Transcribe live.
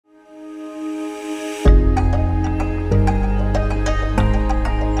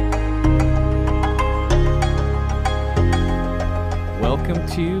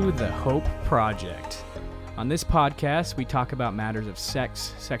to The Hope Project. On this podcast, we talk about matters of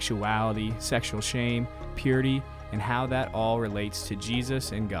sex, sexuality, sexual shame, purity, and how that all relates to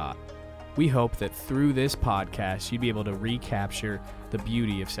Jesus and God. We hope that through this podcast, you'd be able to recapture the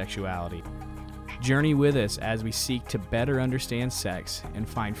beauty of sexuality. Journey with us as we seek to better understand sex and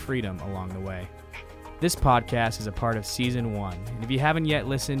find freedom along the way. This podcast is a part of Season 1, and if you haven't yet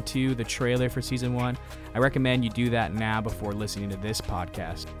listened to the trailer for Season 1, I recommend you do that now before listening to this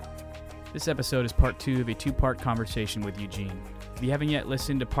podcast. This episode is part 2 of a 2-part conversation with Eugene. If you haven't yet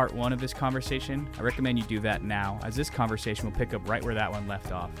listened to part 1 of this conversation, I recommend you do that now, as this conversation will pick up right where that one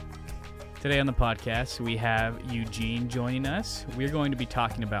left off. Today on the podcast, we have Eugene joining us. We're going to be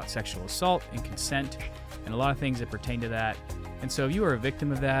talking about sexual assault and consent and a lot of things that pertain to that. And so if you are a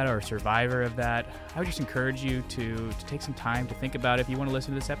victim of that or a survivor of that, I would just encourage you to take some time to think about it if you want to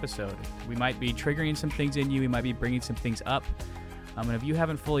listen to this episode. We might be triggering some things in you. We might be bringing some things up. And if you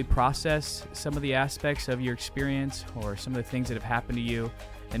haven't fully processed some of the aspects of your experience or some of the things that have happened to you,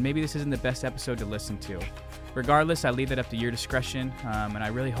 then maybe this isn't the best episode to listen to. Regardless, I leave that up to your discretion, and I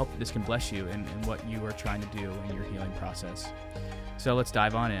really hope that this can bless you in what you are trying to do in your healing process. So let's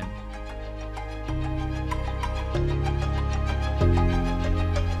dive on in.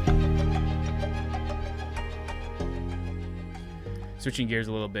 Switching gears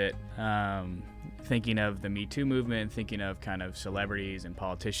a little bit, thinking of the Me Too movement, thinking of kind of celebrities and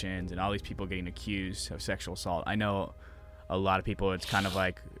politicians and all these people getting accused of sexual assault. I know a lot of people, it's kind of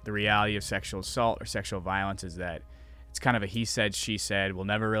like the reality of sexual assault or sexual violence is that it's kind of a he said, she said. We'll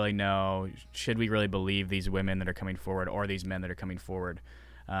never really know. Should we really believe these women that are coming forward or these men that are coming forward?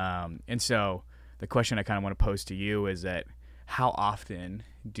 And so the question I kind of want to pose to you is that how often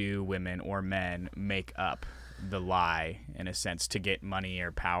do women or men make up the lie, in a sense, to get money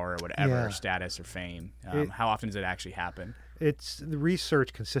or power or whatever, or status or fame? How often does it actually happen? The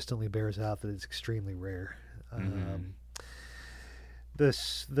research consistently bears out that it's extremely rare. The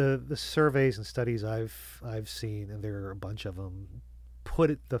surveys and studies I've seen, and there are a bunch of them,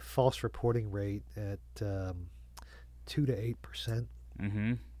 put the false reporting rate at 2 to 8%,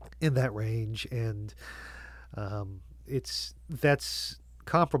 in that range, and that's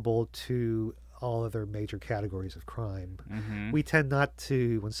comparable to all other major categories of crime. We tend not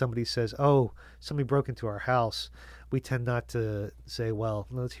to, when somebody says, "Oh, somebody broke into our house," we tend not to say, "Well,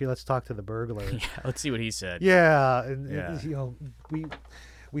 let's talk to the burglar." Yeah, let's see what he said. Yeah, and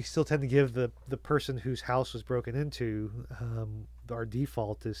we still tend to give the person whose house was broken into, our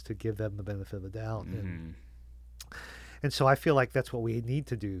default is to give them the benefit of the doubt. And so I feel like that's what we need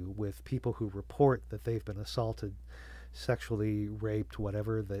to do with people who report that they've been assaulted, sexually raped,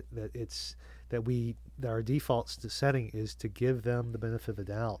 whatever, that our default setting is to give them the benefit of the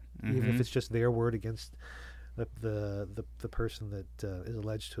doubt, even if it's just their word against the person that is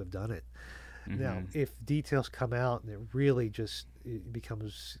alleged to have done it. Now, if details come out and it really it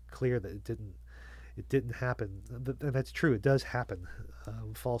becomes clear that it didn't happen, and that's true, it does happen.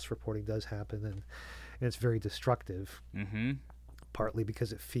 False reporting does happen, and it's very destructive. Partly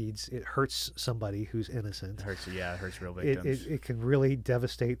because it hurts somebody who's innocent. It hurts real victims. It can really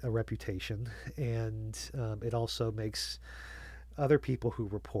devastate a reputation, and it also makes other people who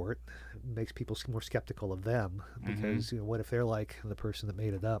report, makes people more skeptical of them, because what if they're like the person that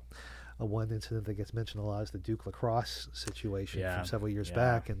made it up? One incident that gets mentioned a lot is the Duke lacrosse situation from several years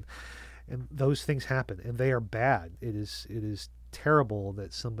back, and those things happen, and they are bad. It is terrible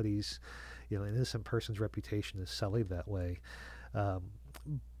that somebody's, an innocent person's reputation is sullied that way.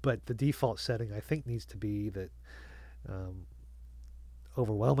 But the default setting, I think, needs to be that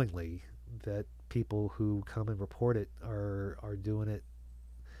overwhelmingly that people who come and report it are doing it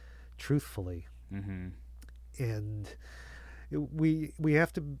truthfully. And we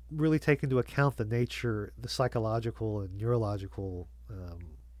have to really take into account the psychological and neurological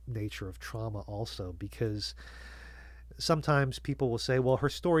nature of trauma also, because sometimes people will say, well, her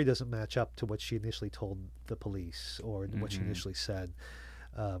story doesn't match up to what she initially told the police or what she initially said.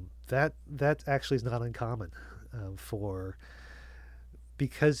 That actually is not uncommon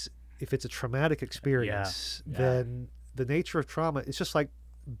because if it's a traumatic experience, then the nature of trauma, it's just like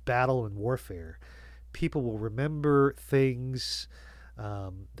battle and warfare. People will remember things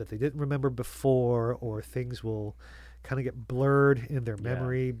that they didn't remember before, or things will kind of get blurred in their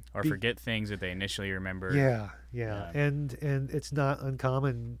memory, or forget things that they initially remembered. And it's not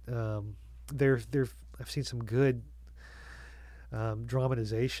uncommon. I've seen some good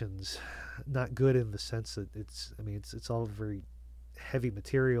dramatizations, not good in the sense that it's all very heavy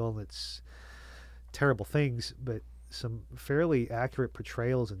material and it's terrible things, but some fairly accurate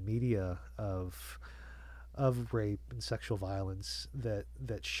portrayals in media of of rape and sexual violence that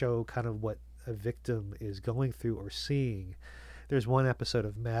show kind of what a victim is going through or seeing. There's one episode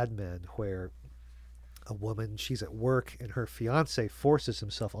of Mad Men where a woman, she's at work and her fiance forces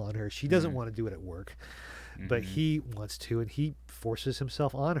himself on her. She doesn't want to do it at work, but he wants to, and he forces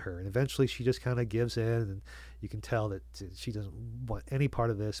himself on her. And eventually she just kind of gives in, and you can tell that she doesn't want any part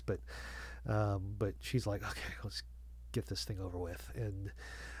of this, but she's like, okay, let's get this thing over with. And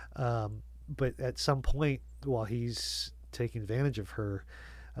but at some point while he's taking advantage of her,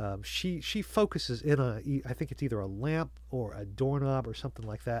 she focuses in on, I think it's either a lamp or a doorknob or something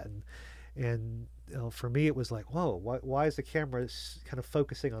like that, and for me it was like, whoa, why is the camera kind of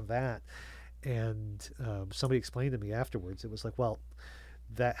focusing on that? And somebody explained to me afterwards, it was like, well,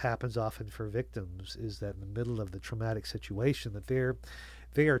 that happens often for victims, is that in the middle of the traumatic situation that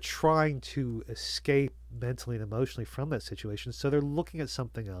they are trying to escape mentally and emotionally from that situation, so they're looking at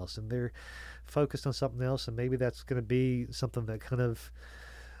something else and they're focused on something else, and maybe that's going to be something that kind of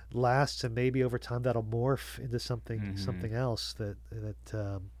lasts, and maybe over time that'll morph into something else that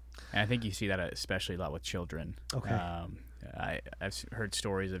and I think you see that especially a lot with children. Okay. I've heard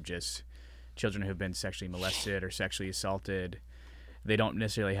stories of just children who've been sexually molested or sexually assaulted. They don't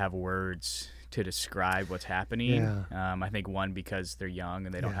necessarily have words to describe what's happening. Yeah. I think, one, because they're young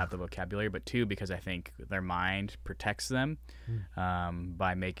and they don't have the vocabulary, but two, because I think their mind protects them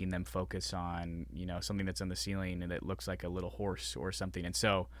by making them focus on, something that's on the ceiling and it looks like a little horse or something. And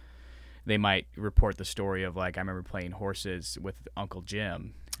so they might report the story of, like, I remember playing horses with Uncle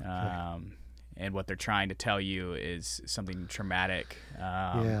Jim. And what they're trying to tell you is something traumatic.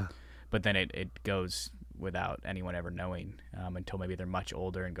 But then it goes without anyone ever knowing until maybe they're much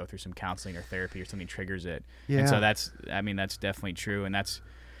older and go through some counseling or therapy or something triggers it. Yeah. And so that's definitely true. And that's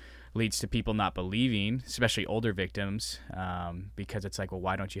leads to people not believing, especially older victims, because it's like, well,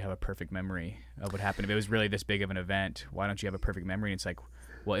 why don't you have a perfect memory of what happened? If it was really this big of an event, why don't you have a perfect memory? And it's like,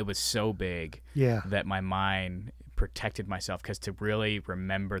 well, it was so big that my mind protected myself, because to really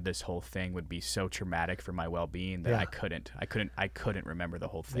remember this whole thing would be so traumatic for my well-being that I couldn't remember the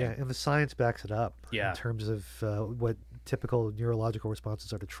whole thing. Yeah, and the science backs it up in terms of what typical neurological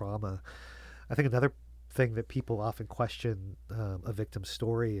responses are to trauma. I think another thing that people often question a victim's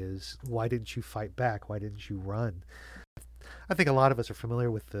story is, why didn't you fight back? Why didn't you run? I think a lot of us are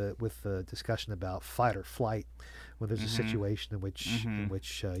familiar with the discussion about fight or flight when there's a situation in which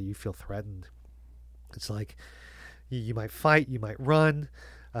you feel threatened. It's like, you might fight, you might run,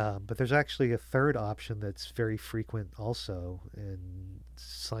 but there's actually a third option that's very frequent also, and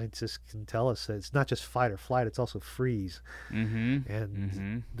scientists can tell us that it's not just fight or flight, it's also freeze.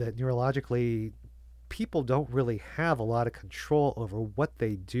 And that neurologically, people don't really have a lot of control over what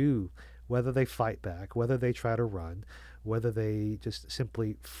they do, whether they fight back, whether they try to run, whether they just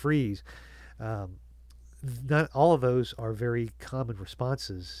simply freeze. Not all of those are very common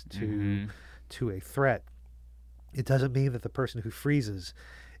responses to a threat. It doesn't mean that the person who freezes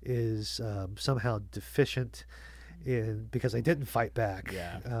is somehow deficient because they didn't fight back,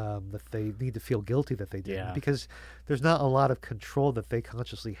 that they need to feel guilty that they didn't, because there's not a lot of control that they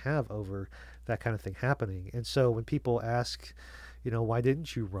consciously have over that kind of thing happening. And so when people ask, why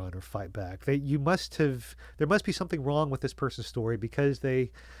didn't you run or fight back? There must be something wrong with this person's story because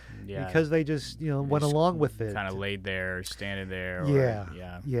they just, went along with it. Kind of laid there, standing there.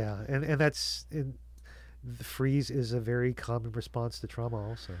 And that's... the freeze is a very common response to trauma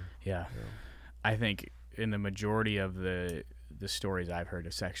also. I think in the majority of the stories I've heard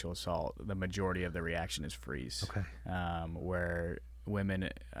of sexual assault, the majority of the reaction is freeze. Where women,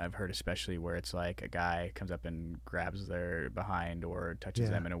 I've heard especially, where it's like a guy comes up and grabs their behind or touches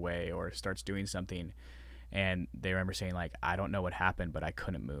them in a way or starts doing something, and they remember saying, like, I don't know what happened, but I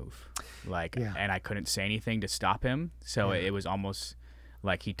couldn't move, and I couldn't say anything to stop him, so it was almost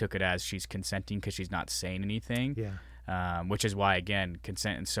like he took it as she's consenting because she's not saying anything. Which is why, again,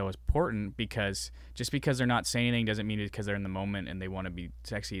 consent is so important, because just because they're not saying anything doesn't mean it's because they're in the moment and they want to be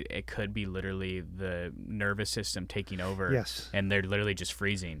sexy. It could be literally the nervous system taking over, and they're literally just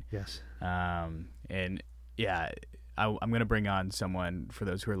freezing. I'm going to bring on someone, for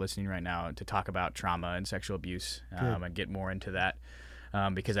those who are listening right now, to talk about trauma and sexual abuse and get more into that,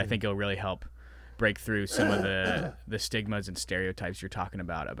 because I think it'll really help break through some of the stigmas and stereotypes you're talking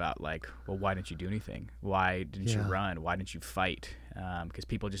about, like, well, why didn't you do anything? Why didn't you run? Why didn't you fight? Because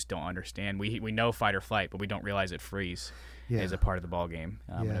people just don't understand. We know fight or flight, but we don't realize that freeze is a part of the ball game,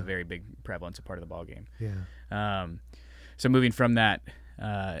 and a very big prevalence, a part of the ball game. So moving from that,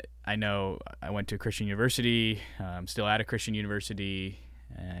 I know I went to a Christian university. I'm still at a Christian university,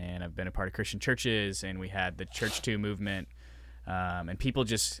 and I've been a part of Christian churches, and we had the Church 2 movement, and people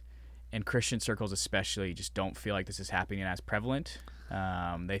just in Christian circles especially, just don't feel like this is happening as prevalent.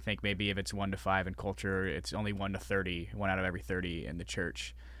 They think maybe if it's 1 to 5 in culture, it's only 1 to 30, 1 out of every 30 in the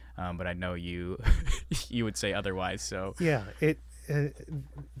church. But I know you you would say otherwise. So yeah, it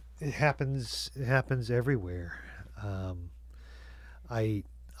happens. It happens everywhere. I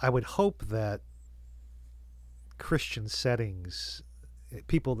would hope that Christian settings,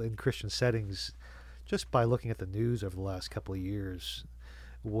 people in Christian settings, just by looking at the news over the last couple of years,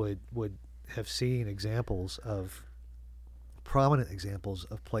 would have seen prominent examples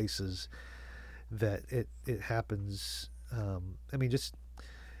of places that it happens. I mean, just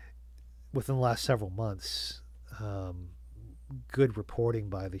within the last several months, good reporting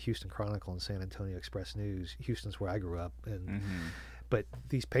by the Houston Chronicle and San Antonio Express News. Houston's where I grew up, and but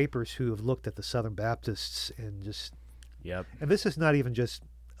these papers who have looked at the Southern Baptists and just and this is not even just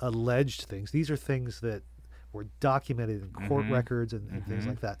alleged things. These are things that were documented in court records and things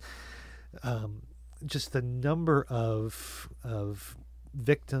like that. Just the number of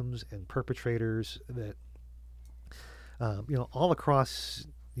victims and perpetrators that all across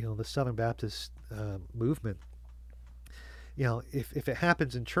the Southern Baptist movement. If it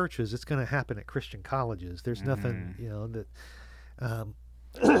happens in churches, it's going to happen at Christian colleges. There's nothing that.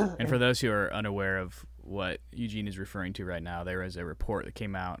 And for those who are unaware of what Eugene is referring to right now, there is a report that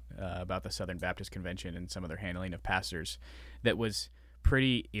came out about the Southern Baptist Convention and some of their handling of pastors that was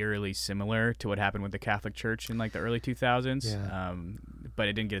pretty eerily similar to what happened with the Catholic Church in like the early 2000s. But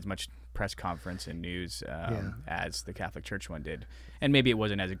it didn't get as much press conference and news as the Catholic Church one did. And maybe it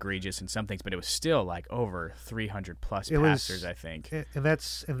wasn't as egregious in some things, but it was still like over 300 plus pastors, I think. And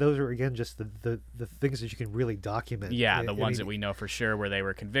those are, again, just the things that you can really document. Yeah, the ones that we know for sure where they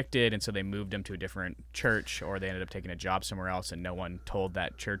were convicted, and so they moved them to a different church, or they ended up taking a job somewhere else, and no one told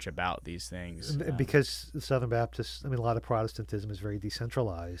that church about these things. Because the Southern Baptists, a lot of Protestantism is very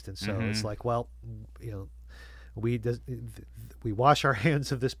decentralized, and so it's like, well, we wash our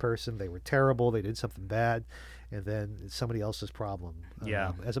hands of this person. They were terrible. They did something bad, and then it's somebody else's problem.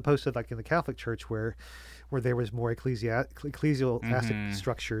 As opposed to like in the Catholic Church where there was more ecclesiastic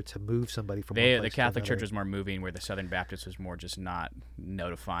structure to move somebody from one place the to Catholic another. Church was more moving, where the Southern Baptist was more just not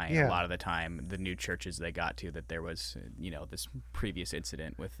notifying a lot of the time the new churches they got to that there was this previous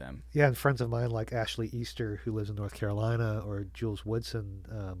incident with them. Yeah, and friends of mine like Ashley Easter, who lives in North Carolina, or Jules Woodson,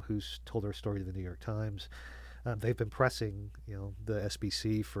 who's told her story to the New York Times. They've been pressing, the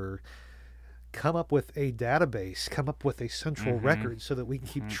SBC for come up with a database, come up with a central record so that we can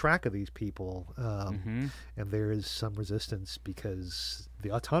keep track of these people. And there is some resistance because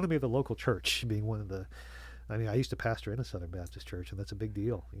the autonomy of the local church being one of the, I used to pastor in a Southern Baptist church, and that's a big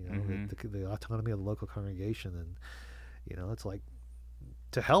deal, the autonomy of the local congregation. And, it's like,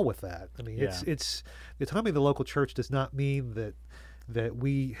 to hell with that. It's the autonomy of the local church does not mean that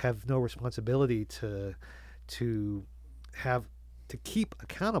we have no responsibility to keep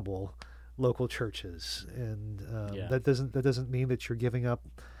accountable local churches, and that doesn't mean that you're giving up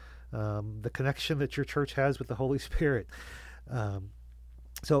the connection that your church has with the Holy Spirit.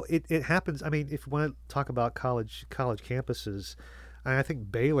 So it happens. If you want to talk about college campuses, I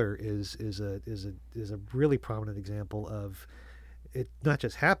think Baylor is a really prominent example of it. Not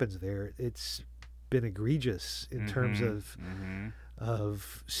just happens there; it's been egregious in terms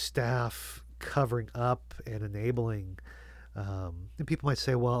of staff covering up and enabling. And people might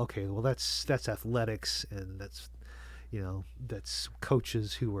say, well, okay, well that's athletics, and that's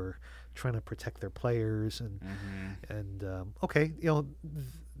coaches who are trying to protect their players, and okay,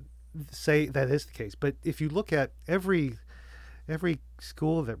 say that is the case. But if you look at every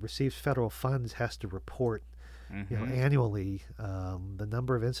school that receives federal funds has to report annually the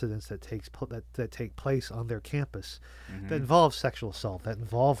number of incidents that take place on their campus that involve sexual assault, that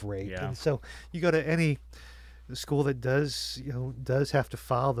involve rape. And so you go to any school that does have to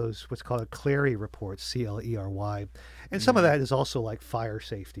file those what's called a Clery reports, CLERY, and some of that is also like fire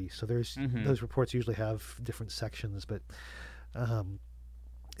safety. So there's those reports usually have different sections, but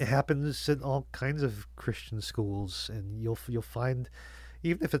it happens in all kinds of Christian schools, and you'll find,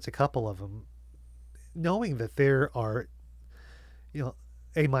 even if it's a couple of them, knowing that there are,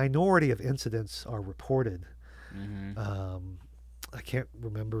 a minority of incidents are reported. I can't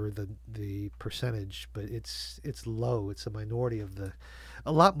remember the percentage, but it's low. It's a minority of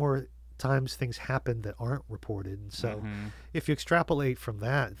a lot more times things happen that aren't reported. And so if you extrapolate from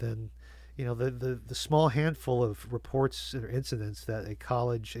that, then, the small handful of reports or incidents that a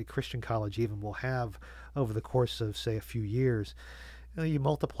Christian college even will have over the course of, say, a few years, you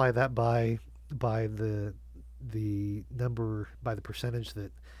multiply that by the percentage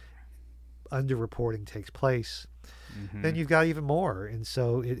that underreporting takes place. then you've got even more. And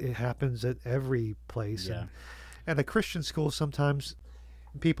so it happens at every place. Yeah. And a Christian school, sometimes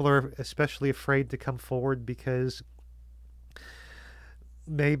people are especially afraid to come forward because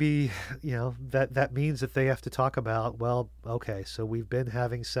maybe, that means that they have to talk about, well, okay, so we've been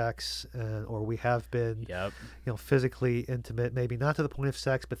having sex, or we have been, physically intimate, maybe not to the point of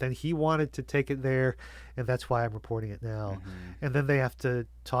sex, but then he wanted to take it there, and that's why I'm reporting it now. And then they have to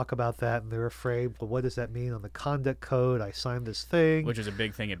talk about that, and they're afraid, well, what does that mean on the conduct code? I signed this thing. Which is a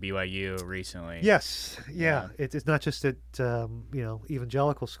big thing at BYU recently. Yes. Yeah. It's not just at,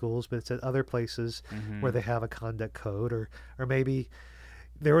 evangelical schools, but it's at other places where they have a conduct code, or maybe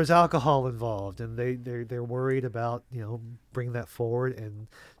there was alcohol involved, and they're worried about bringing that forward. And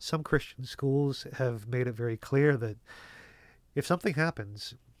some Christian schools have made it very clear that if something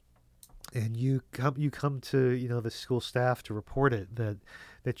happens and you come to the school staff to report it,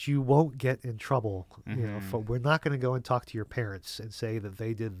 that you won't get in trouble. We're not going to go and talk to your parents and say that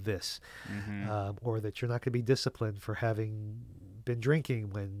they did this, or that you're not going to be disciplined for having been drinking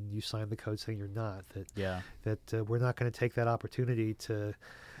when you signed the code saying you're not. That we're not going to take that opportunity to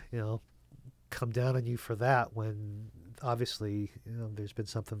come down on you for that, when obviously there's been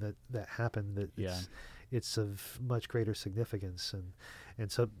something that happened that it's of much greater significance.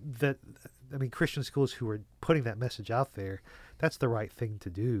 And so that, Christian schools who are putting that message out there, that's the right thing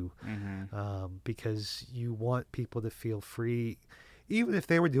to do, because you want people to feel free, even if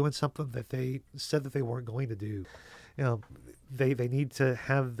they were doing something that they said that they weren't going to do. They need to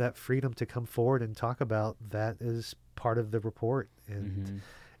have that freedom to come forward and talk about that as part of the report, and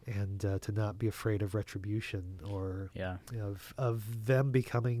to not be afraid of retribution, or of them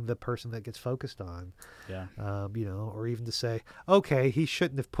becoming the person that gets focused on. Or even to say, okay, he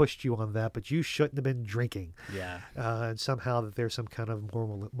shouldn't have pushed you on that, but you shouldn't have been drinking. And somehow that there's some kind of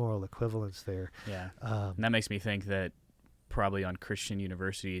moral equivalence there. And that makes me think that probably on Christian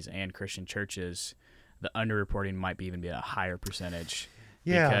universities and Christian churches, the underreporting might even be a higher percentage,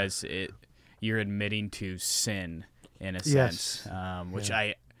 because you're admitting to sin in a sense, which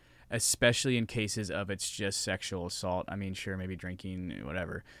especially in cases of it's just sexual assault. Sure, maybe drinking,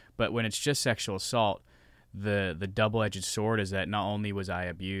 whatever, but when it's just sexual assault, the double-edged sword is that not only was I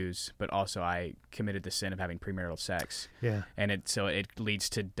abused, but also I committed the sin of having premarital sex. And it leads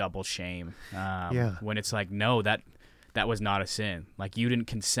to double shame. When it's like, no, that was not a sin. Like, you didn't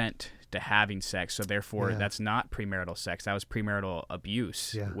consent to having sex, so therefore that's not premarital sex. That was premarital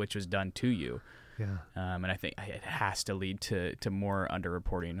abuse, which was done to you. And I think it has to lead to more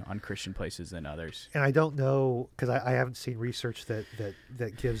underreporting on Christian places than others. And I don't know, because I haven't seen research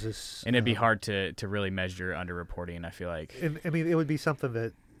that gives us. And it'd be hard to really measure underreporting, I feel like. It would be something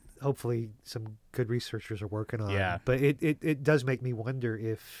that hopefully some good researchers are working on. But it does make me wonder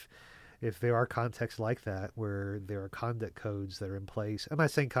if there are contexts like that where there are conduct codes that are in place. I'm not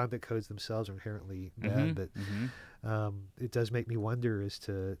saying conduct codes themselves are inherently bad, but it does make me wonder as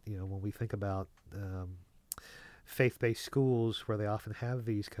to, when we think about faith-based schools where they often have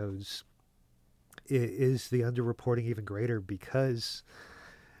these codes, is the underreporting even greater because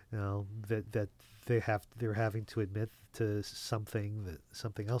that they're having to admit to something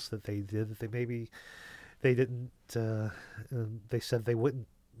else that they did that they didn't they said they wouldn't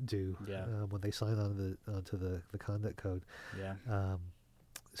do when they sign onto the conduct code.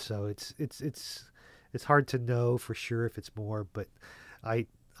 So it's hard to know for sure if it's more, but I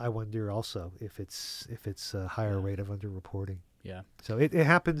wonder also if it's a higher rate of underreporting. So it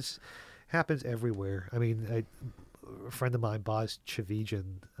happens everywhere. A friend of mine, Boz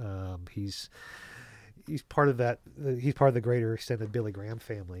Eugene, he's part of that. He's part of the greater extended Billy Graham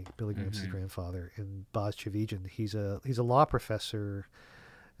family. Billy Graham's his grandfather, and Boz Eugene. He's a law professor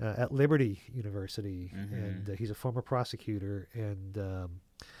at Liberty University, and he's a former prosecutor, and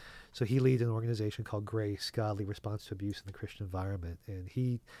so he leads an organization called Grace, Godly Response to Abuse in the Christian Environment. And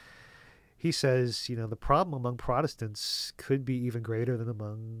he says, the problem among Protestants could be even greater than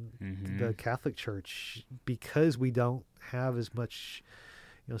among the Catholic Church, because we don't have as much,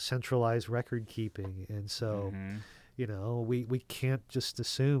 centralized record keeping. And so, we can't just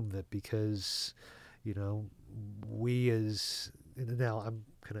assume that because, we as, and now I'm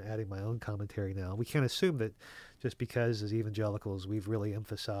kind of adding my own commentary now, we can't assume that just because as evangelicals we've really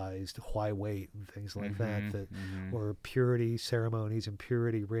emphasized why wait and things like that or purity ceremonies and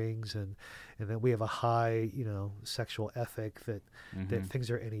purity rings, and that we have a high sexual ethic that things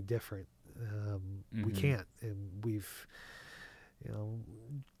are any different. We can't, and we've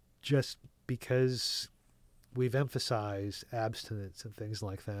just because we've emphasized abstinence and things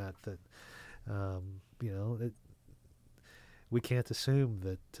like that we can't assume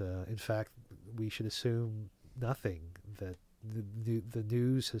that in fact we should assume nothing. That the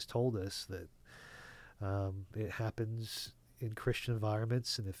news has told us that it happens in Christian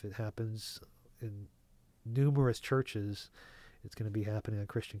environments, and if it happens in numerous churches, it's going to be happening on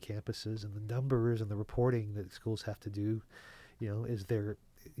Christian campuses. And the numbers and the reporting that schools have to do, is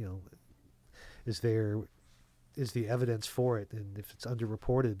the evidence for it. And if it's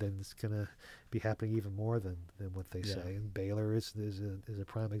underreported, then it's going to be happening even more than what they say. And Baylor is a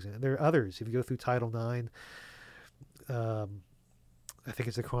prime example. There are others. If you go through Title IX, I think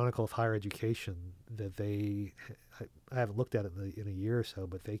it's a Chronicle of Higher Education that I haven't looked at it in a year or so,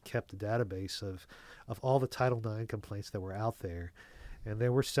 but they kept a database of all the Title IX complaints that were out there, and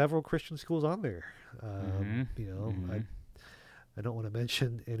there were several Christian schools on there. I don't want to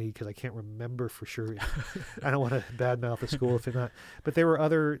mention any because I can't remember for sure. I don't want to badmouth the school if it's not, but there were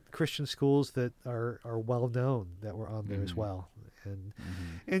other Christian schools that are well known that were on there as well.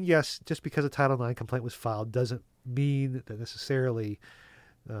 And yes, just because a Title IX complaint was filed doesn't mean that necessarily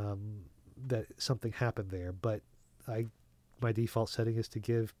that something happened there. But my default setting is to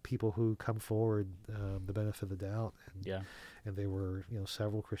give people who come forward the benefit of the doubt. And there were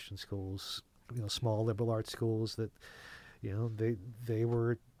several Christian schools, small liberal arts schools that they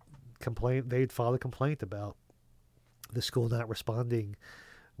were they'd filed a complaint about the school not responding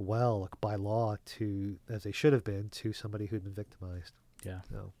well by law to, as they should have been, to somebody who'd been victimized.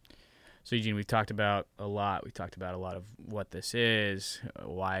 So Eugene, we've talked about a lot. We talked about a lot of what this is,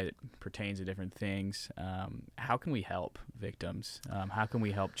 why it pertains to different things. How can we help victims? How can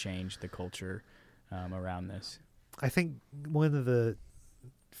we help change the culture around this? I think one of the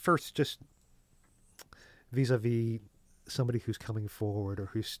first, just vis-a-vis somebody who's coming forward or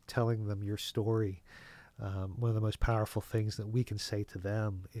who's telling them your story, one of the most powerful things that we can say to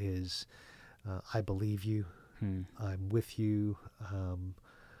them is, I believe you. I'm with you.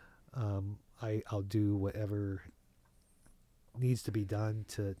 I'll do whatever needs to be done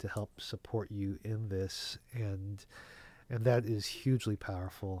to help support you in this. And that is hugely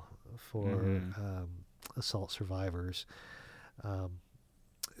powerful for assault survivors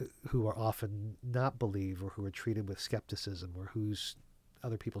who are often not believed or who are treated with skepticism, or whose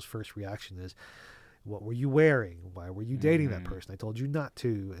other people's first reaction is, what were you wearing? Why were you dating that person? I told you not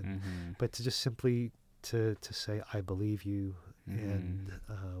to. But to just simply to say, I believe you, and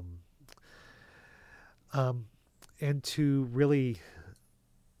to really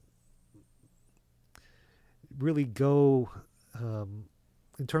go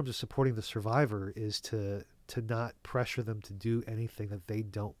in terms of supporting the survivor is to not pressure them to do anything that they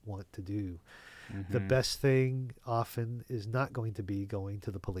don't want to do. The best thing often is not going to be going to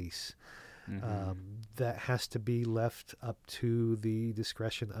the police. That has to be left up to the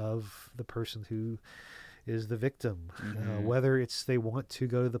discretion of the person who is the victim. Whether it's they want to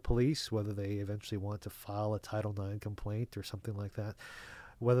go to the police, whether they eventually want to file a Title IX complaint or something like that,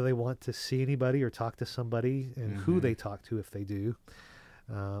 whether they want to see anybody or talk to somebody, and who they talk to if they do.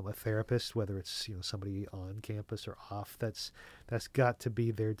 A therapist, whether it's somebody on campus or off, that's got to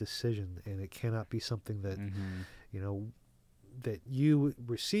be their decision, and it cannot be something that that you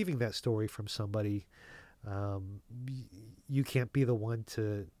receiving that story from somebody, you can't be the one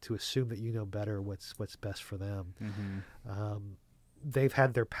to assume that you know better what's best for them. They've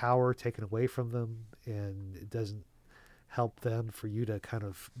had their power taken away from them, and it doesn't help them for you to kind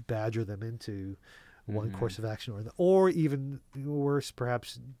of badger them into one course of action or even worse,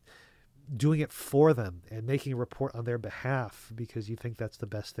 perhaps doing it for them and making a report on their behalf because you think that's the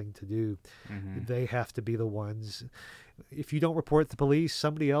best thing to do. They have to be the ones. If you don't report to the police,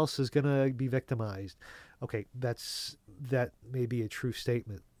 somebody else is going to be victimized. Okay, that may be a true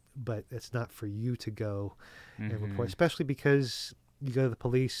statement, but it's not for you to go and report, especially because you go to the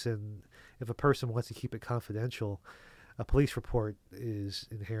police, and if a person wants to keep it confidential, a police report is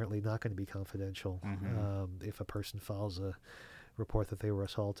inherently not going to be confidential. If a person files a report that they were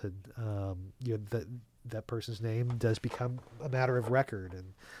assaulted, that person's name does become a matter of record,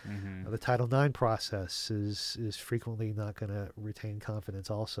 and the Title IX process is frequently not going to retain confidence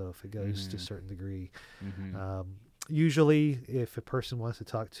also if it goes to a certain degree. Usually, if a person wants to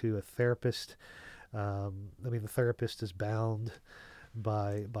talk to a therapist, the therapist is bound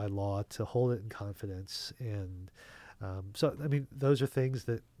by law to hold it in confidence, and those are things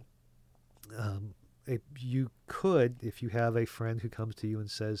that you could, if you have a friend who comes to you and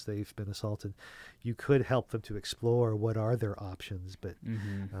says they've been assaulted, you could help them to explore what are their options, but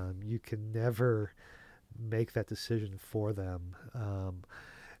you can never make that decision for them.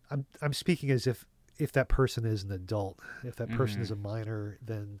 I'm speaking as if that person is an adult. If that person is a minor,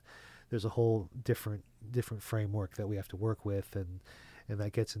 then there's a whole different framework that we have to work with, and and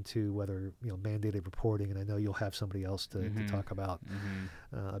that gets into whether mandated reporting. And I know you'll have somebody else to talk about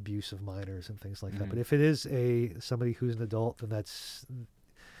abuse of minors and things like that. But if it is somebody who's an adult, then that's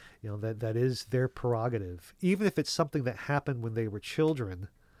that is their prerogative, even if it's something that happened when they were children,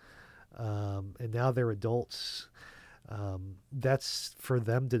 and now they're adults. That's for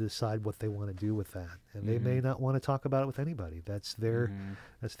them to decide what they want to do with that, and they may not want to talk about it with anybody. That's their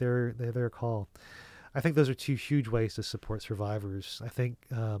call. I think those are two huge ways to support survivors. I think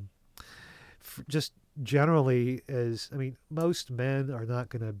just generally, most men are not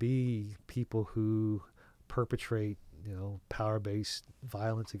going to be people who perpetrate power-based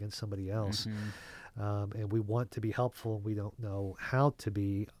violence against somebody else, and we want to be helpful. We don't know how to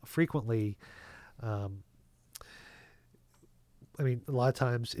be frequently. A lot of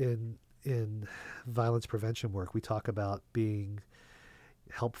times in violence prevention work, we talk about being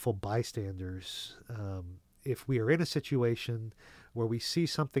helpful bystanders. If we are in a situation where we see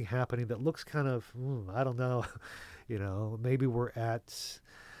something happening that looks kind of, I don't know, maybe we're at,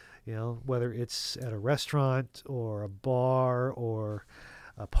 whether it's at a restaurant or a bar or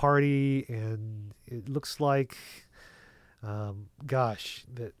a party, and it looks like,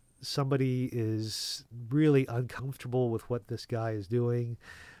 that somebody is really uncomfortable with what this guy is doing,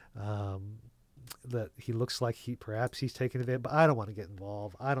 that he looks like perhaps he's taking advantage, but I don't want to get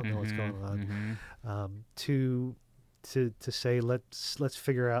involved. I don't know what's going on. To say let's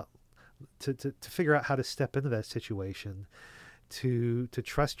figure out to figure out how to step into that situation, to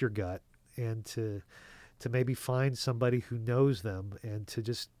trust your gut, and to maybe find somebody who knows them, and to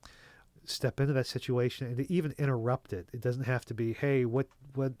just step into that situation and to even interrupt it. It doesn't have to be, hey, what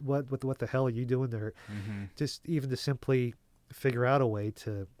the hell are you doing there? Just even to simply figure out a way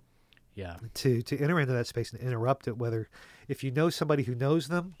to enter into that space and interrupt it. Whether if you know somebody who knows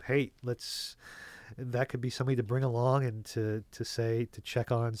them, hey, that could be somebody to bring along and to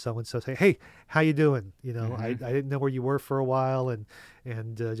check on someone. So say, hey, how you doing? I didn't know where you were for a while, and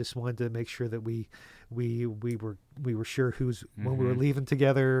just wanted to make sure that we were sure when we were leaving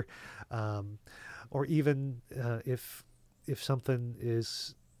together, or even if something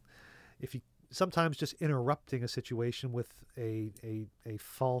is, if you sometimes just interrupting a situation with a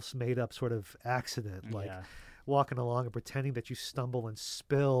false made up sort of accident, like walking along and pretending that you stumble and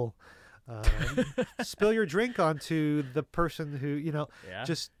spill your drink onto the person who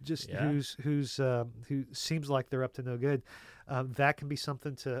who seems like they're up to no good. That can be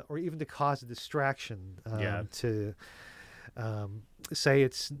something or even to cause a distraction. To say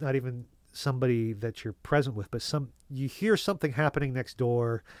it's not even somebody that you're present with, but you hear something happening next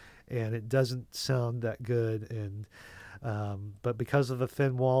door, and it doesn't sound that good, and but because of the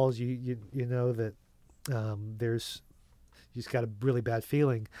thin walls, you know that there's, you just got a really bad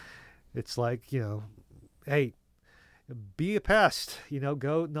feeling. It's like, hey, be a pest,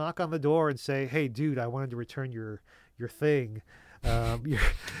 go knock on the door and say, hey, dude, I wanted to return your thing,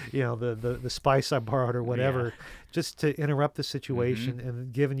 the spice I borrowed or whatever, just to interrupt the situation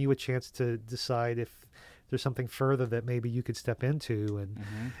and giving you a chance to decide if there's something further that maybe you could step into,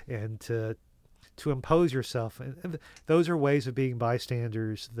 and to impose yourself. And those are ways of being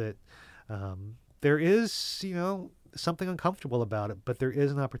bystanders that there is, something uncomfortable about it, but there is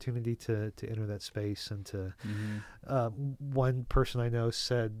an opportunity to enter that space. And to one person I know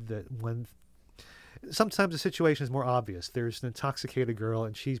said that sometimes the situation is more obvious. There's an intoxicated girl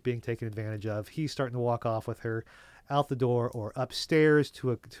and she's being taken advantage of. He's starting to walk off with her out the door or upstairs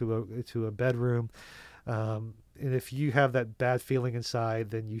to a bedroom. And if you have that bad feeling inside,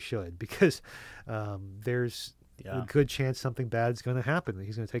 then you should, because there's a good chance something bad is going to happen.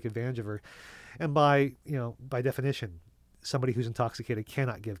 He's going to take advantage of her. And by definition, somebody who's intoxicated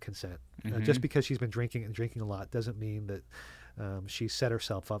cannot give consent. Just because she's been drinking a lot doesn't mean that she set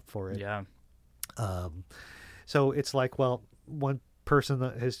herself up for it. Yeah. So it's like, well, one person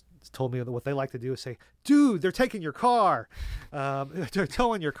has told me that what they like to do is say, dude, they're taking your car. They're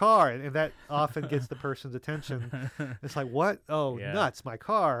towing your car. And that often gets the person's attention. It's like, what? Oh, nuts, my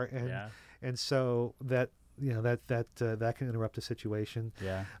car. And so that can interrupt a situation.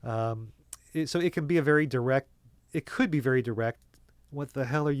 So it can be it could be very direct. What the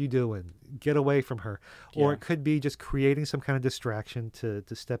hell are you doing? Get away from her. Or it could be just creating some kind of distraction to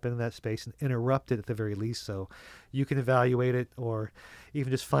step into that space and interrupt it at the very least, so you can evaluate it, or even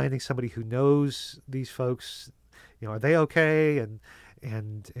just finding somebody who knows these folks, are they okay? And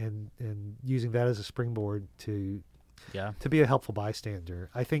using that as a springboard to be a helpful bystander.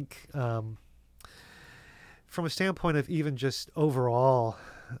 I think from a standpoint of even just overall,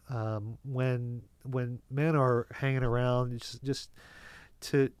 when men are hanging around,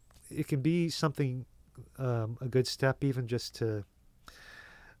 it can be something, a good step, even just to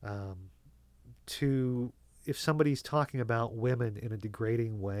To if somebody's talking about women in a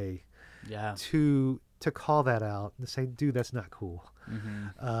degrading way, Yeah. to call that out and say, dude, that's not cool.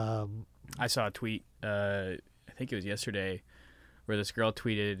 I saw a tweet, I think it was yesterday, where this girl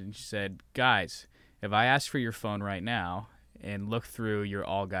tweeted and she said, guys, if I asked for your phone right now and look through your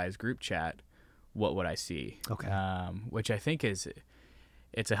all guys group chat, what would I see? Okay. Which I think it's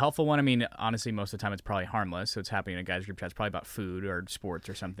a helpful one. I mean, honestly, most of the time it's probably harmless. So it's happening in a guy's group chat. It's probably about food or sports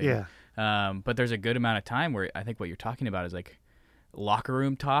or something. Yeah. But there's a good amount of time where I think what you're talking about is like locker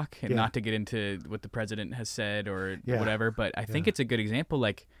room talk, and not to get into what the president has said or whatever. But I think it's a good example.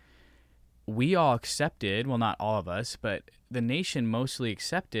 Like, we all accepted, well, not all of us, but the nation mostly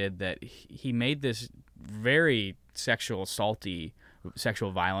accepted that he made this very sexual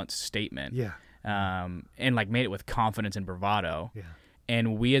violence statement. Yeah. And like made it with confidence and bravado. Yeah.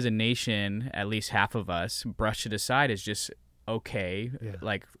 And we as a nation, at least half of us, brushed it aside as just okay,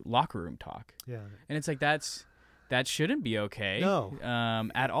 like locker room talk. Yeah. And it's like that shouldn't be okay. No.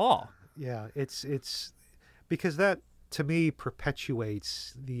 At all. Yeah. It's because that to me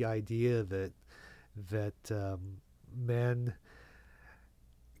perpetuates the idea that men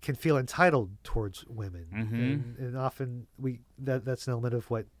can feel entitled towards women, and often that's an element of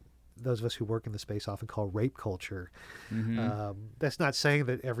what those of us who work in the space often call rape culture. That's not saying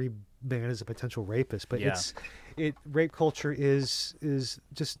that every man is a potential rapist, but rape culture is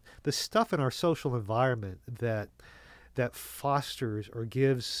just the stuff in our social environment that fosters or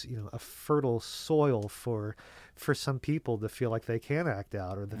gives a fertile soil for some people to feel like they can act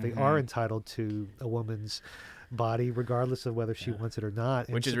out, or that they are entitled to a woman's body regardless of whether she wants it or not.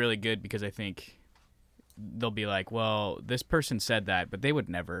 Which is really good, because I think they'll be like, well, this person said that, but they would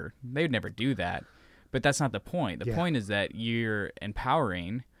never do that. But that's not the point. The point is that you're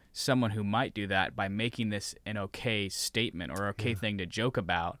empowering someone who might do that by making this an okay statement or okay thing to joke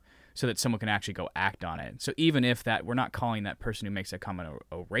about, so that someone can actually go act on it. So even if that, we're not calling that person who makes that comment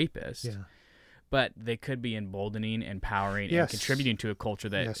a rapist, but they could be emboldening, empowering, and contributing to a culture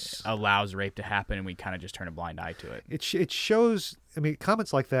that allows rape to happen, and we kind of just turn a blind eye to it. It shows, I mean,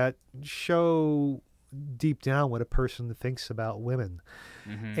 comments like that show deep down what a person thinks about women,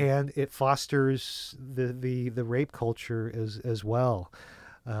 and it fosters the rape culture as well.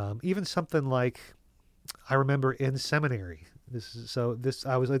 Even something like, I remember in seminary,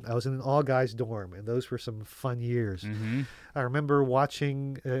 I was in an all guys dorm, and those were some fun years. I remember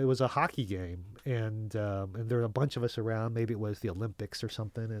watching, it was a hockey game, and there were a bunch of us around. Maybe it was the Olympics or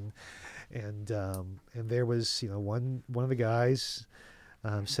something, and there was one of the guys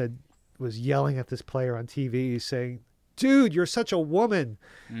was yelling at this player on TV, saying, "Dude, you're such a woman,"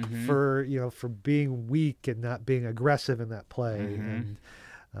 for being weak and not being aggressive in that play. And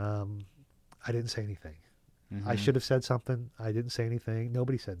I didn't say anything. I should have said something. I didn't say anything.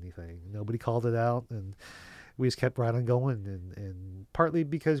 Nobody said anything. Nobody called it out, and we just kept right on going. And partly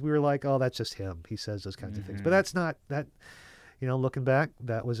because we were like, "Oh, that's just him. He says those kinds of things." But that's not that. Looking back,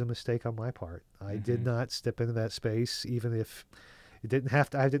 that was a mistake on my part. I did not step into that space, even if I didn't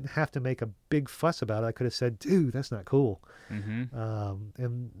have to make a big fuss about it. I could have said, "Dude, that's not cool,"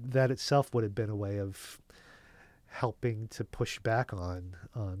 and that itself would have been a way of helping to push back on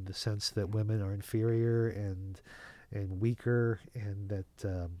the sense that women are inferior and weaker, and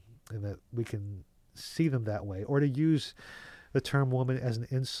that we can see them that way, or to use the term woman as an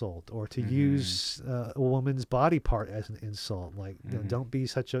insult, or to use a woman's body part as an insult, like don't be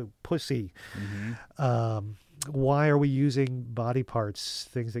such a pussy. Why are we using body parts,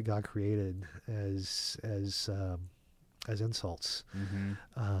 things that God created, as insults?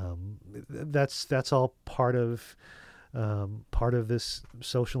 That's all part of this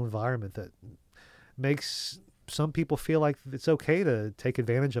social environment that makes some people feel like it's okay to take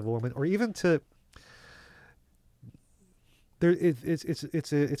advantage of a woman, or even to.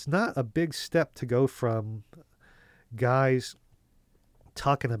 It's not a big step to go from guys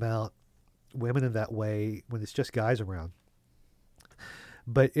talking about women in that way when it's just guys around.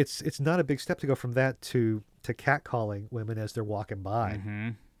 But it's not a big step to go from that to catcalling women as they're walking by,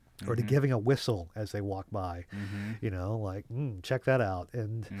 or to giving a whistle as they walk by, like, check that out.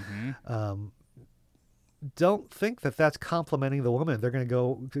 And don't think that that's complimenting the woman. They're going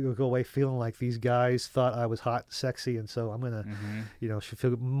to go away feeling like these guys thought I was hot and sexy, and so I'm going to, should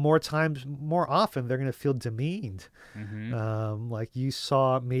feel more often they're going to feel demeaned. Like, you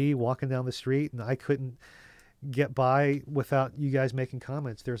saw me walking down the street and I couldn't get by without you guys making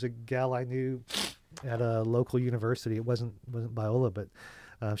comments. There's a gal I knew at a local university. It wasn't Biola, but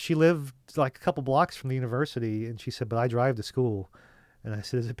she lived like a couple blocks from the university, and she said, "But I drive to school." And I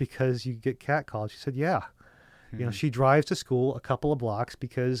said, "Is it because you get catcalled?" She said, "Yeah." You know, she drives to school a couple of blocks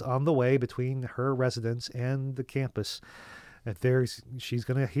because on the way between her residence and the campus, she's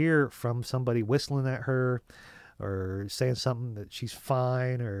going to hear from somebody whistling at her or saying something that she's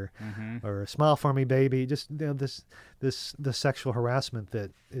fine or smile for me, baby. Just, you know, the sexual harassment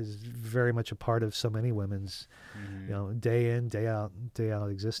that is very much a part of so many women's, you know, day in, day out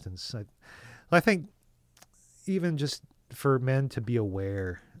existence. I think even just for men to be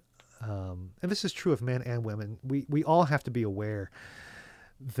aware, and this is true of men and women, we all have to be aware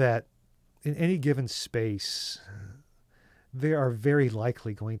that in any given space, there are very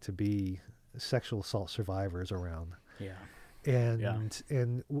likely going to be sexual assault survivors around. Yeah.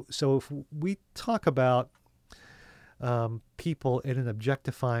 So if we talk about people in an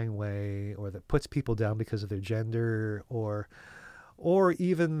objectifying way, or that puts people down because of their gender, or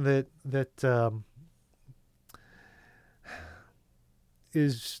even that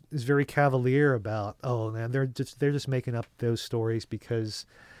is very cavalier about, oh man, they're just making up those stories because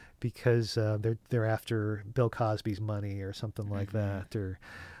they're after Bill Cosby's money or something like that, or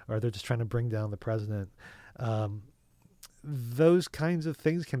they're just trying to bring down the president. Those kinds of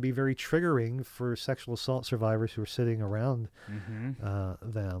things can be very triggering for sexual assault survivors who are sitting around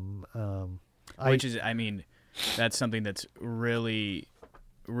them. That's something that's really,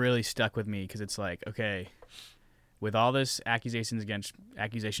 really stuck with me, because it's like, okay, with all this accusations against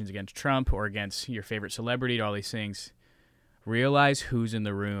Trump or against your favorite celebrity, all these things, realize who's in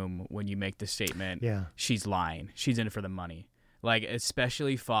the room when you make the statement, she's lying, she's in it for the money. Like,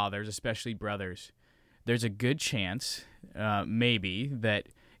 especially fathers, especially brothers, there's a good chance, maybe, that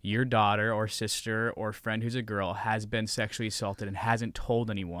your daughter or sister or friend who's a girl has been sexually assaulted and hasn't told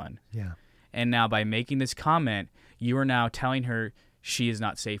anyone. Yeah. And now by making this comment, you are now telling her she is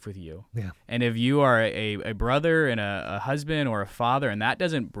not safe with you. Yeah. And if you are a brother and a husband or a father, and that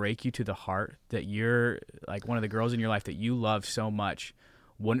doesn't break you to the heart, that you're like one of the girls in your life that you love so much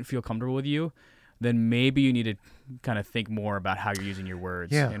wouldn't feel comfortable with you, then maybe you need to kind of think more about how you're using your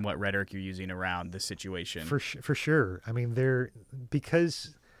words and what rhetoric you're using around the situation. For sure. I mean,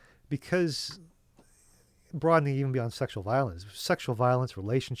 because broadening even beyond sexual violence,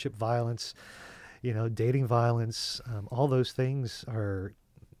 relationship violence, you know, dating violence, all those things are,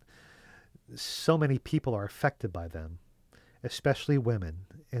 so many people are affected by them, especially women.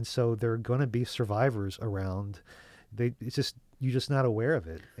 And so there are going to be survivors around. You're just not aware of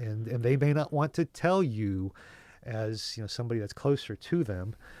it. And they may not want to tell you, as, you know, somebody that's closer to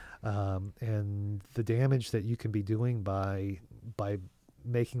them, and the damage that you can be doing by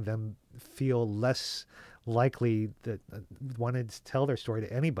making them feel less likely that wanted to tell their story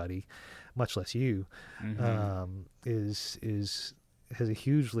to anybody, much less you, has a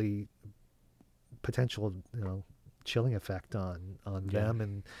hugely potential, you know, chilling effect on them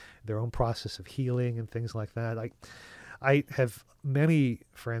and their own process of healing and things like that. I have many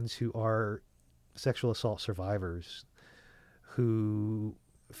friends who are sexual assault survivors who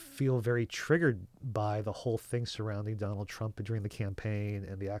feel very triggered by the whole thing surrounding Donald Trump during the campaign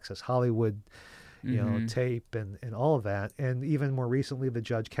and the Access Hollywood, you know, tape and all of that. And even more recently, the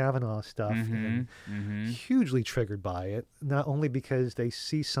Judge Kavanaugh stuff, and hugely triggered by it, not only because they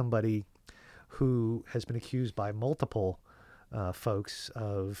see somebody who has been accused by multiple folks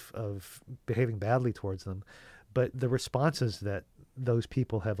of behaving badly towards them, but the responses that those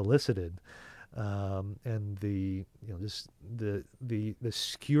people have elicited, and the, you know, just the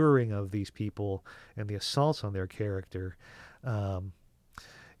skewering of these people and the assaults on their character, you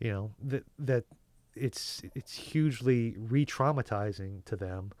know, that it's hugely re-traumatizing to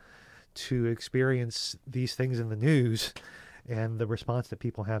them to experience these things in the news and the response that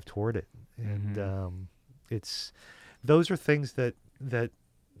people have toward it. And those are things that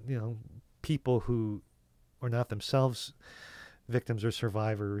you know, people who are not themselves victims or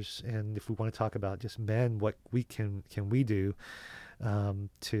survivors, and if we want to talk about just men, what we can we do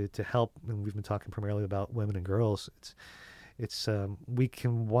to help, and we've been talking primarily about women and girls, it's we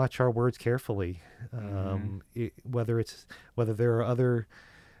can watch our words carefully, whether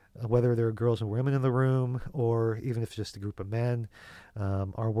there are girls and women in the room, or even if it's just a group of men,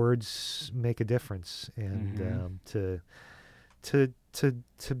 our words make a difference, and to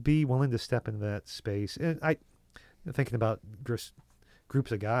be willing to step into that space. And thinking about groups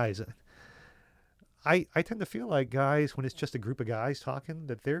of guys, I tend to feel like guys, when it's just a group of guys talking,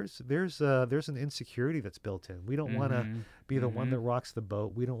 that there's an insecurity that's built in. We don't want to be the one that rocks the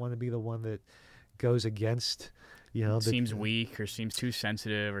boat. We don't want to be the one that goes against, you know, seems weak or seems too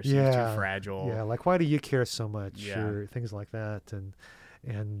sensitive or seems too fragile. Yeah, like, why do you care so much, or things like that. And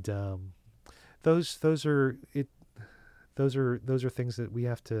those are things that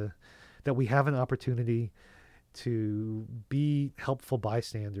we have an opportunity to be helpful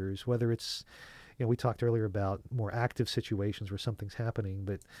bystanders, whether it's, we talked earlier about more active situations where something's happening,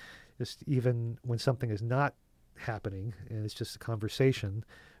 but just even when something is not happening and it's just a conversation,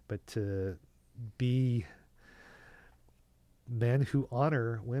 but to be men who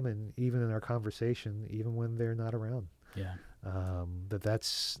honor women even in our conversation, even when they're not around. Yeah.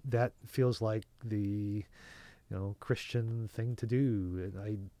 That feels like the Christian thing to do. And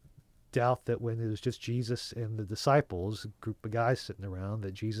I doubt that when it was just Jesus and the disciples, a group of guys sitting around,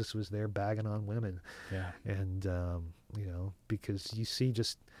 that Jesus was there bagging on women. Yeah. And because you see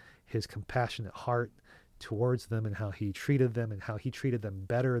just his compassionate heart towards them and how he treated them and how he treated them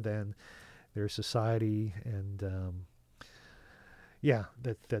better than their society. And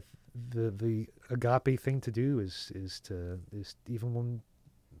that the agape thing to do is even when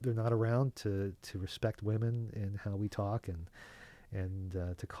they're not around, to respect women and how we talk, and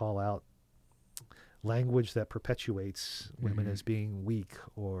to call out language that perpetuates women as being weak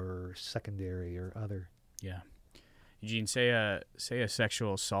or secondary or other. Yeah. Eugene, say a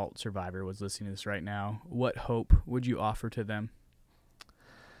sexual assault survivor was listening to this right now. What hope would you offer to them?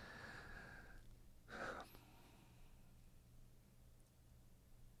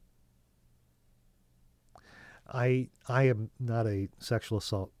 I am not a sexual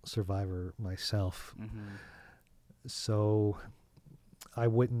assault survivor myself, so I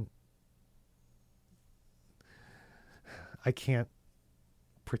can't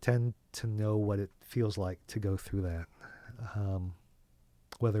pretend to know what it feels like to go through that,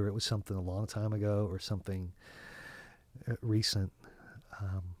 whether it was something a long time ago or something recent.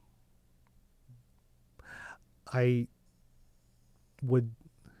 I would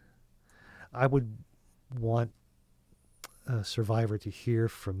want a survivor to hear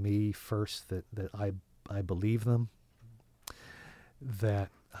from me first that I believe them,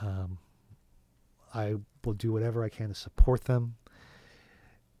 that I will do whatever I can to support them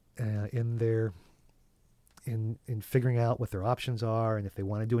in figuring out what their options are, and if they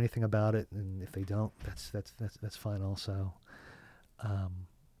want to do anything about it, and if they don't, that's fine also.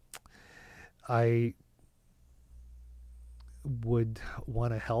 I would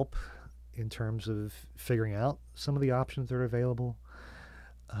want to help in terms of figuring out some of the options that are available,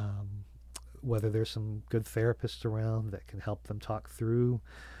 whether there's some good therapists around that can help them talk through,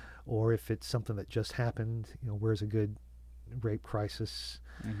 or if it's something that just happened, where's a good rape crisis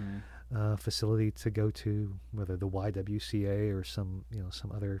facility to go to, whether the YWCA or some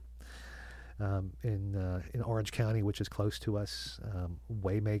other in Orange County, which is close to us.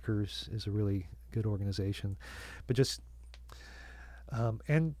 Waymakers is a really good organization, but just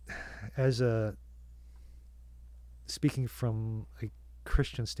and as speaking from a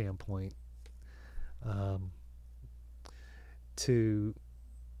Christian standpoint, to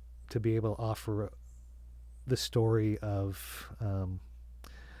be able to offer the story of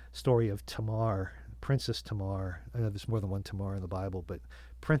Tamar, Princess Tamar. I know there's more than one Tamar in the Bible, but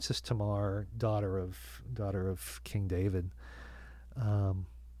Princess Tamar, daughter of King David.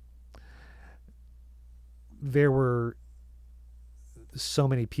 There were so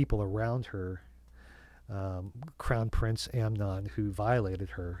many people around her, Crown Prince Amnon, who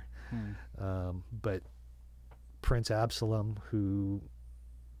violated her, but Prince Absalom, who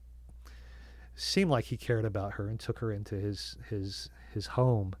seemed like he cared about her and took her into his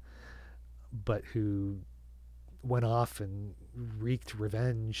home, but who went off and wreaked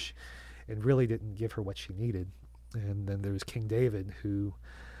revenge and really didn't give her what she needed. And then there was King David, who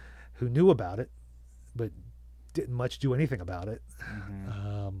knew about it, but didn't much do anything about it,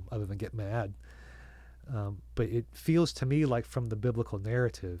 other than get mad. But it feels to me like from the biblical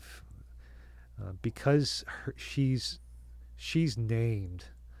narrative, because she's named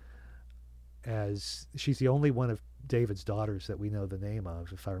as, she's the only one of David's daughters that we know the name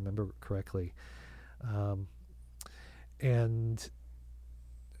of, if I remember correctly. And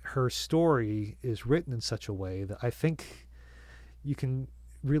her story is written in such a way that I think you can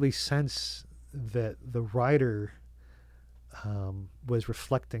really sense that the writer was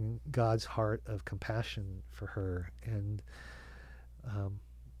reflecting God's heart of compassion for her. And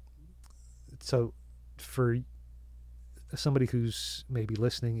so for somebody who's maybe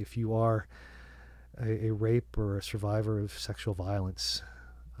listening, if you are a rape or a survivor of sexual violence,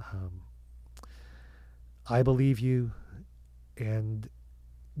 I believe you, and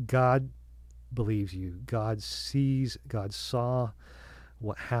God believes you. God saw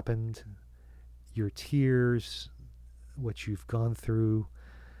what happened, your tears, what you've gone through,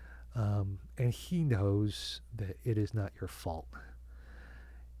 and he knows that it is not your fault.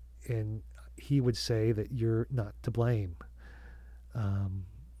 And he would say that you're not to blame.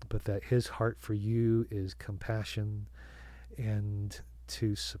 but that his heart for you is compassion and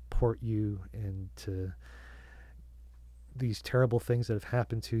to support you, and to these terrible things that have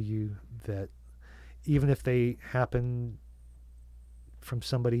happened to you, that even if they happen from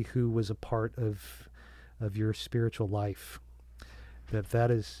somebody who was a part of your spiritual life,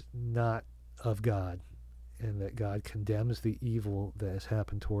 that is not of God, and that God condemns the evil that has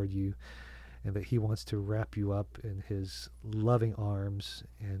happened toward you, and that he wants to wrap you up in his loving arms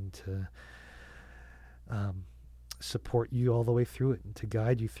and to support you all the way through it, and to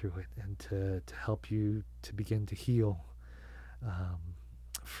guide you through it, and to help you to begin to heal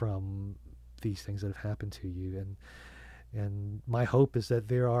from these things that have happened to you. And my hope is that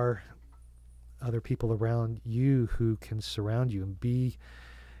there are other people around you who can surround you and be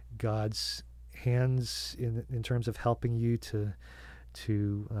God's hands in terms of helping you to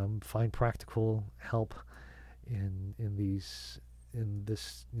find practical help in this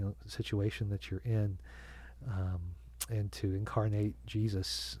situation that you're in, and to incarnate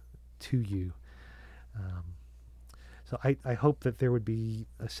Jesus to you. So I hope that there would be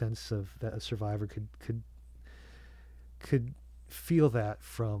a sense of that a survivor could feel that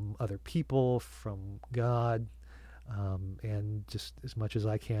from other people, from God, and just as much as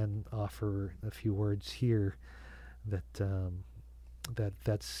I can offer a few words here, that's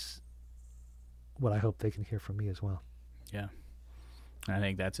what I hope they can hear from me as well. Yeah. I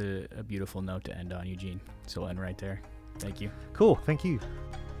think that's a beautiful note to end on, Eugene. So we'll end right there. Thank you. Cool. Thank you.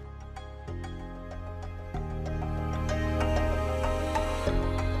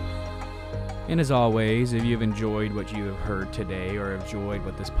 And as always, if you've enjoyed what you have heard today, or enjoyed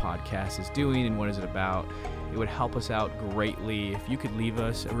what this podcast is doing and what is it about, it would help us out greatly if you could leave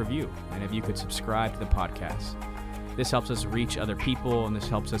us a review, and if you could subscribe to the podcast. This helps us reach other people, and this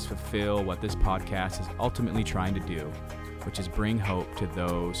helps us fulfill what this podcast is ultimately trying to do, which is bring hope to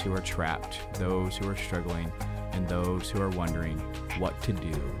those who are trapped, those who are struggling, and those who are wondering what to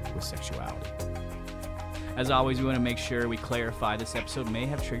do with sexuality. As always, we want to make sure we clarify this episode may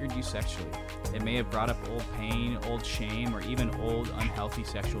have triggered you sexually. It may have brought up old pain, old shame, or even old unhealthy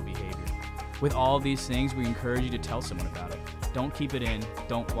sexual behavior. With all of these things, we encourage you to tell someone about it. Don't keep it in.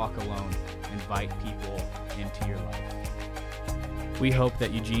 Don't walk alone. Invite people into your life. We hope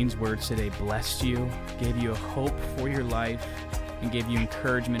that Eugene's words today blessed you, gave you a hope for your life, and gave you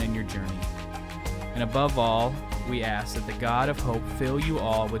encouragement in your journey. And above all, we ask that the God of hope fill you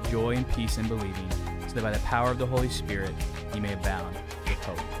all with joy and peace in believing, so that by the power of the Holy Spirit, you may abound